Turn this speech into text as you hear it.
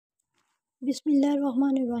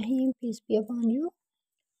Bismillahirrahmanirrahim. Peace be upon you.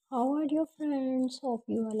 How are your friends? Hope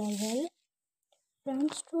you all are well.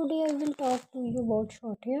 Friends, today I will talk to you about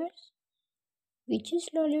short hairs, which is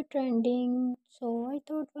slowly trending. So I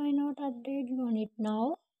thought, why not update you on it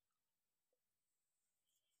now?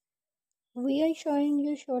 We are showing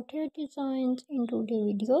you short hair designs in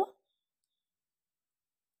today's video.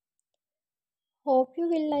 Hope you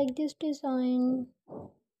will like this design.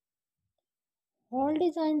 All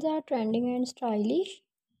designs are trending and stylish.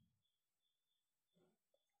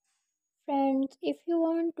 Friends, if you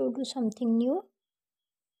want to do something new,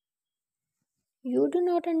 you do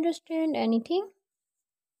not understand anything,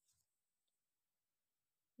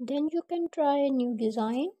 then you can try a new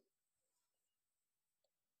design.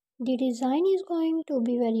 The design is going to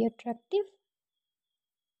be very attractive.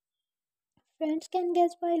 Friends can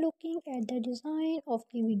guess by looking at the design of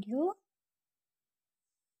the video.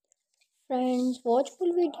 Friends, watch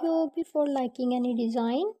full video before liking any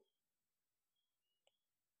design.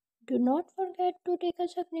 Do not forget to take a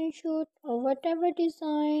screenshot of whatever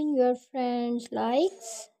design your friends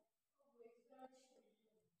likes.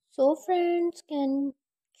 So friends can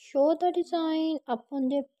show the design upon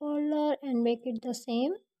their parlor and make it the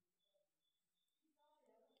same.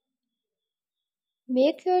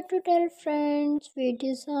 Make sure to tell friends which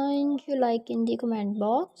design you like in the comment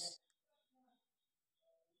box.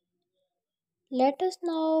 Let us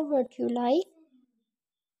know what you like.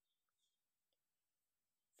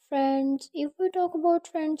 Friends, if we talk about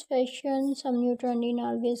friends fashion, some new trending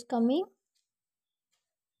always coming.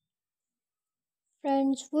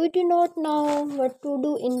 Friends, we do not know what to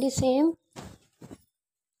do in the same.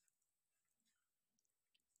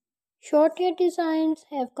 Short hair designs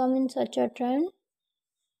have come in such a trend.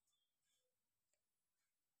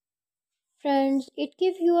 Friends, it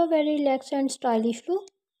gives you a very relaxed and stylish look.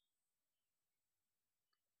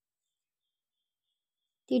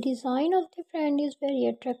 The design of the friend is very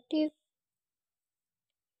attractive.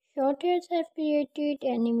 Short hairs have created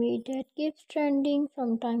anime that keeps trending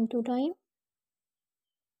from time to time.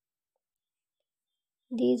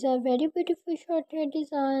 These are very beautiful short hair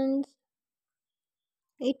designs.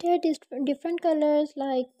 It had different colors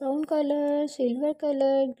like brown color, silver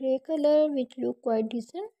color, grey color, which look quite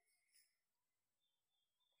decent.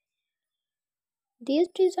 These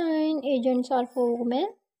design agents are for women,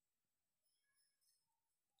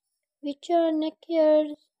 which are neck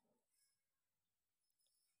hairs.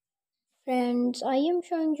 Friends, I am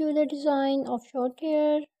showing you the design of short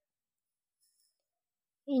hair.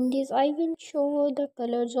 In this, I will show the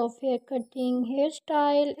colors of hair cutting,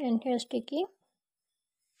 hairstyle, and hair sticking.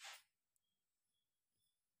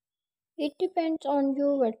 It depends on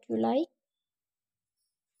you what you like.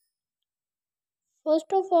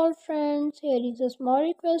 First of all, friends, here is a small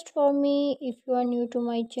request for me. If you are new to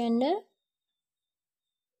my channel,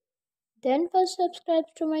 then first subscribe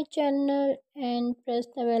to my channel and press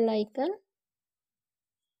the bell icon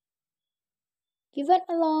given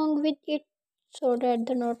along with it so that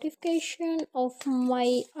the notification of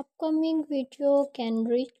my upcoming video can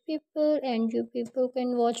reach people and you people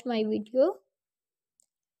can watch my video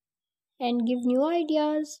and give new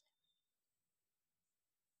ideas.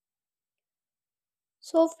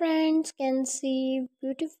 So friends can see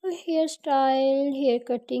beautiful hairstyle, hair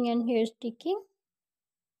cutting and hair sticking.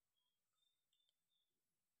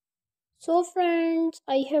 So friends,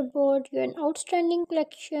 I have brought you an outstanding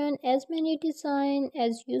collection, as many design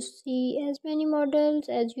as you see, as many models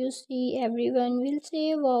as you see, everyone will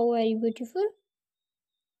say wow, very beautiful.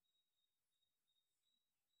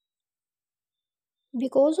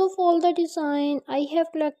 Because of all the design I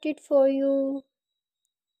have collected for you,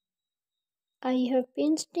 I have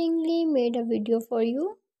painstakingly made a video for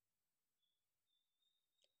you.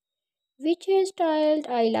 Which hairstyle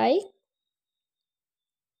I like,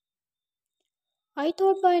 I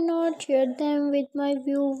thought why not share them with my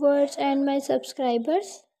viewers and my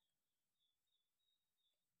subscribers.